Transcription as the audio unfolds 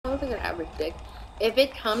looks like an average dick. If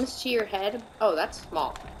it comes to your head, oh, that's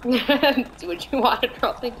small. Would you want a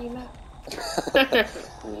girl thinking that?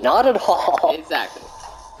 Not at all. Exactly.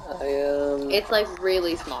 I am... It's like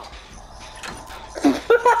really small.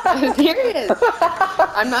 I'm serious.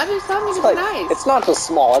 I'm not just telling you to be nice. It's not just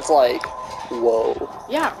small, it's like, whoa.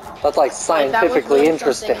 Yeah. That's like scientifically really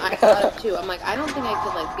interesting. I thought of too. I'm like, I don't think I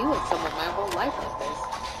could like be with someone my whole life like this.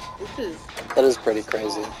 This is... That is pretty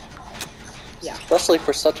crazy. Yeah. Especially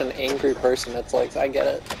for such an angry person, it's like, I get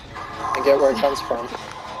it. I get where it comes from.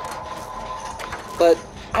 But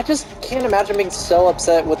I just can't imagine being so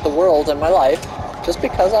upset with the world and my life just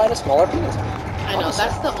because I had a smaller penis. I know,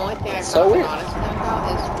 that's the only thing I've so not weird. been honest with him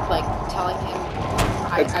about is like telling him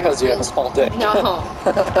It's because you have a small dick. No.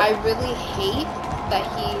 I really hate that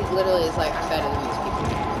he literally is like, I'm better than these people.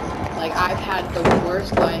 Like, I've had the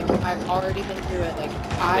worst life. I've already been through it. Like,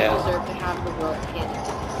 I deserve to have the world handed to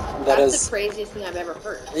me. That's the craziest thing I've ever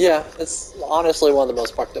heard. Yeah, it's honestly one of the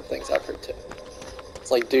most fucked up things I've heard too.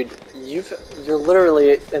 It's like, dude, you're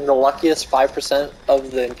literally in the luckiest 5%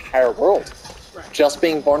 of the entire world. Right. Just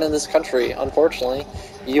being born in this country, unfortunately,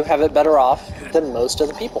 you have it better off than most of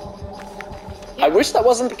the people. Yeah. I wish that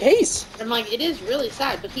wasn't the case. And like, it is really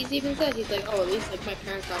sad, but he's even said, he's like, oh, at least like my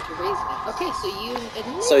parents got to raise me. Okay, so you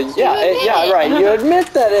admit right. You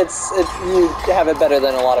admit that you have it better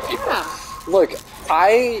than a lot of people. Yeah. Look,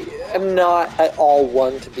 I am not at all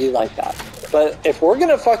one to be like that. But if we're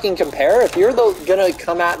gonna fucking compare, if you're gonna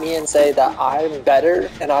come at me and say that I'm better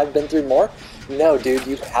and I've been through more, no, dude,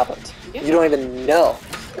 you haven't. Yeah. You don't even know.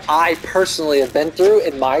 I personally have been through,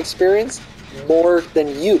 in my experience, more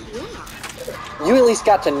than you. Yeah. You at least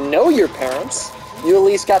got to know your parents. You at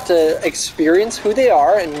least got to experience who they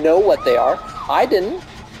are and know what they are. I didn't.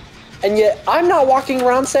 And yet, I'm not walking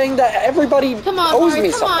around saying that everybody owes me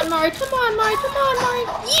something. Come on, Mari. Come on, Mari.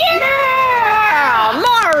 Yeah!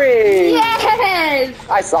 Mari! Yes!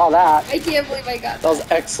 I saw that. I can't believe I got that. That was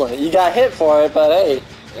excellent. You got hit for it, but hey,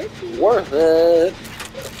 worth it.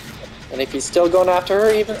 And if he's still going after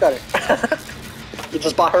her, even better. You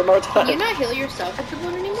just bought her more time. Can you not heal yourself with the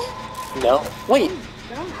boon anymore? No. Wait.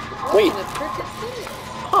 Oh, Wait.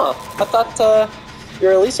 Huh. I thought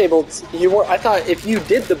you're at least able to... I thought if you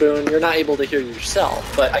did the boon, you're not able to heal yourself.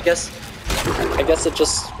 But I guess it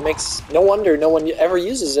just makes... No wonder no one ever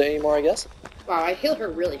uses it anymore, I guess. Wow, I heal her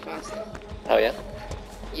really fast though. Oh, yeah?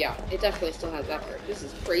 Yeah, it definitely still has effort. This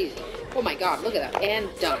is crazy. Oh my god, look at that. And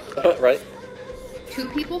done. Right? 2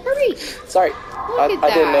 people per each. Sorry. I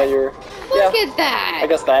didn't know you were... Look at that! I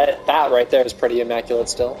guess that right there is pretty immaculate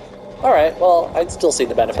still. Alright, well, I'd still see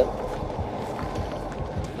the benefit. And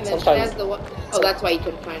then sometimes, she has the one... Oh, that's why you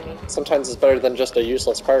couldn't find me. Sometimes it's better than just a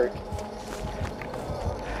useless perk.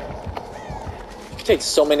 You can take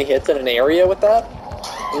so many hits in an area with that,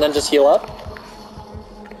 and then just heal up.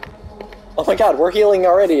 Oh my god, we're healing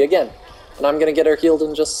already again. And I'm gonna get her healed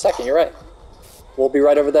in just a second, you're right. We'll be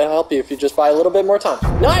right over there to help you if you just buy a little bit more time.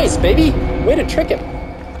 Nice, baby! Way to trick him.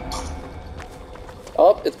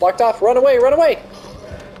 Oh, it's blocked off. Run away, run away!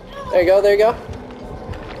 There you go, there you go.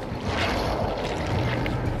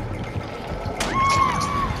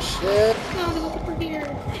 Shit. No, there's over here.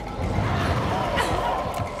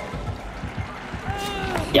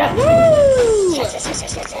 Yes! Woo!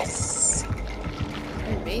 Yes.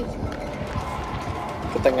 Amazing.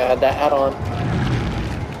 Good thing I had that hat on.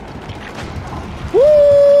 Woo!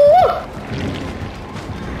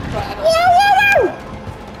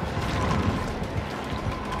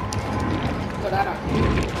 Put that on.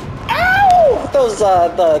 Ow! Those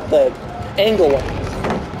the angle ones.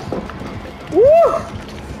 Woo!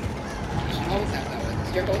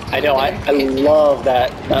 I know. I love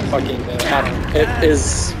that fucking pattern. It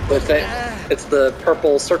is the thing. It's the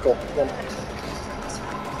purple circle one.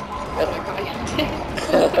 Oh my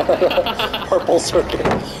god. Purple circle.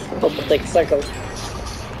 Purple thick circle.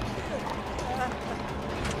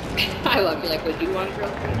 I love you. Like, would you want a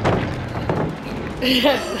girlfriend?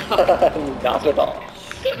 No. Not at all.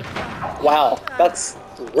 Wow, that's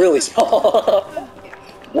really small.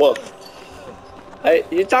 Woof. Hey,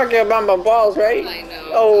 you talking about my balls, right? I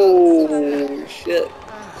know. Oh, shit.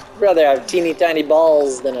 I'd rather have teeny tiny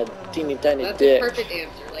balls than a teeny tiny dick. That's a perfect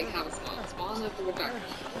answer. Like, how small? Small enough for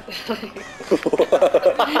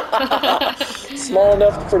a Small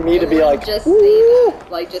enough for me to be like, just say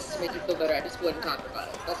that. Like, just to make you feel better, I just wouldn't talk about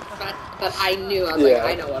it. But I knew, I was like,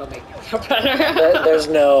 I know what'll make you feel better. there's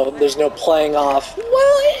no playing off, well,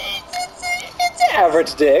 it's an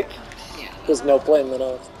average dick. Yeah. There's no playing that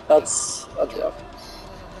off. That's rough.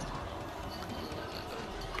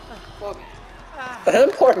 Poor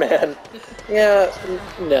man. Poor man. Yeah,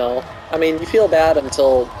 no. I mean, you feel bad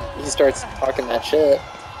until he starts talking that shit.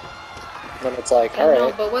 then it's like, I all know,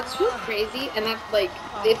 right. but what's so crazy, and that's like,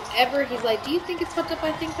 if ever he's like, do you think it's fucked up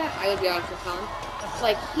I think that? I would be honest with him.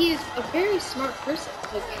 Like, he is a very smart person.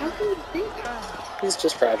 Like, how can you think that? He's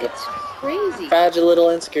just fragile. It's crazy. Fragile little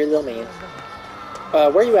insecure little man.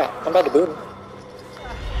 Where you at? I'm about to boot him.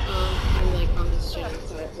 I'm like on this gym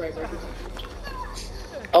side, right where he's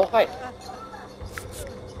at. Oh, hi.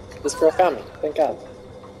 This girl found me. Thank God.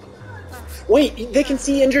 Wait, they can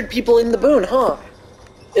see injured people in the boon, huh?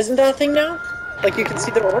 Isn't that a thing now? Like, you can see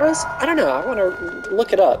their auras? I don't know. I want to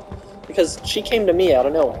look it up. Because she came to me out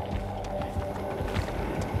of nowhere.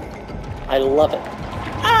 I love it.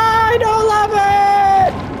 I don't love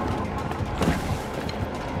it!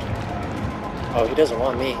 Oh, he doesn't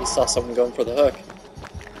want me. He saw someone going for the hook.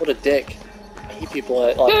 What a dick. I hate people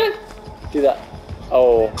that, like, do that.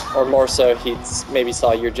 Oh, or more so, he maybe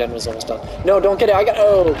saw your gen was almost done. No, don't get it. I got.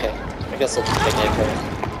 Oh, okay. I guess I'll just take it.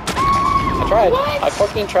 I tried. What? I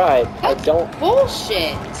fucking tried. That's I don't.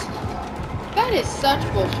 bullshit. That is such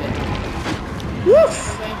bullshit.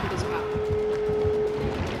 Woof! I'm going for this power.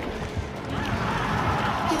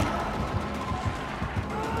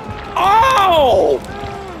 Oh!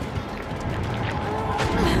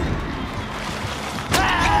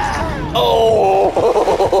 Oh!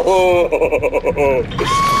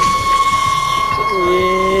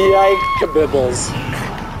 Yike bibbles. So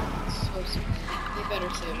sweet. You better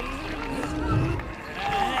save it.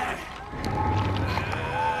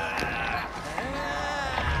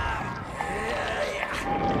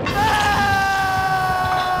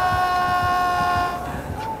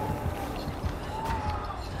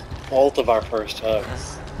 Both of our first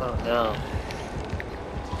hooks. Oh no.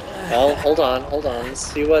 Well, hold on. Let's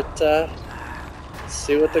see what they're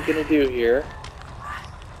gonna do here.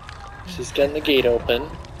 She's getting the gate open.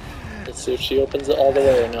 Let's see if she opens it all the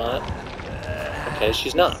way or not. Okay,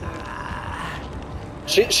 she's not.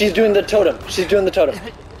 She's doing the totem. She's doing the totem.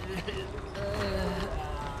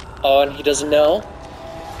 Oh, and he doesn't know.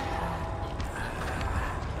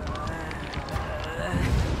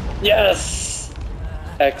 Yes!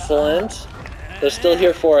 Excellent. They're still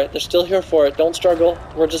here for it. Don't struggle.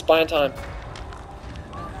 We're just buying time.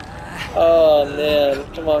 Oh, man.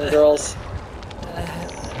 Come on, girls.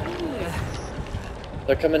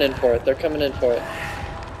 They're coming in for it.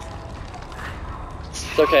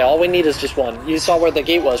 It's okay. All we need is just one. You saw where the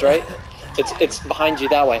gate was, right? It's behind you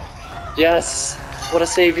that way. Yes. What a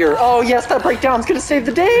savior. Oh, yes, that breakdown's gonna save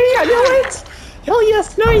the day. I know it. Hell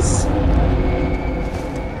yes. Nice.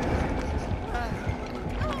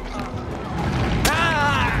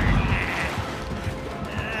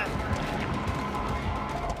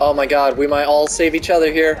 Oh my god, we might all save each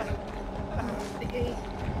other here.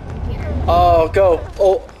 Oh, go.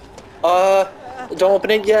 Oh, don't open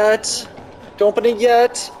it yet.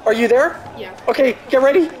 Are you there? Yeah. Okay, get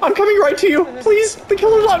ready. I'm coming right to you. Please, the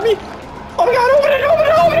killer's on me. Oh my god, open it!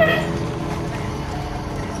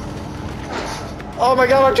 Oh my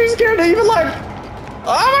god, I'm too scared to even look.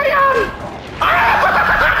 Oh my god! Ah!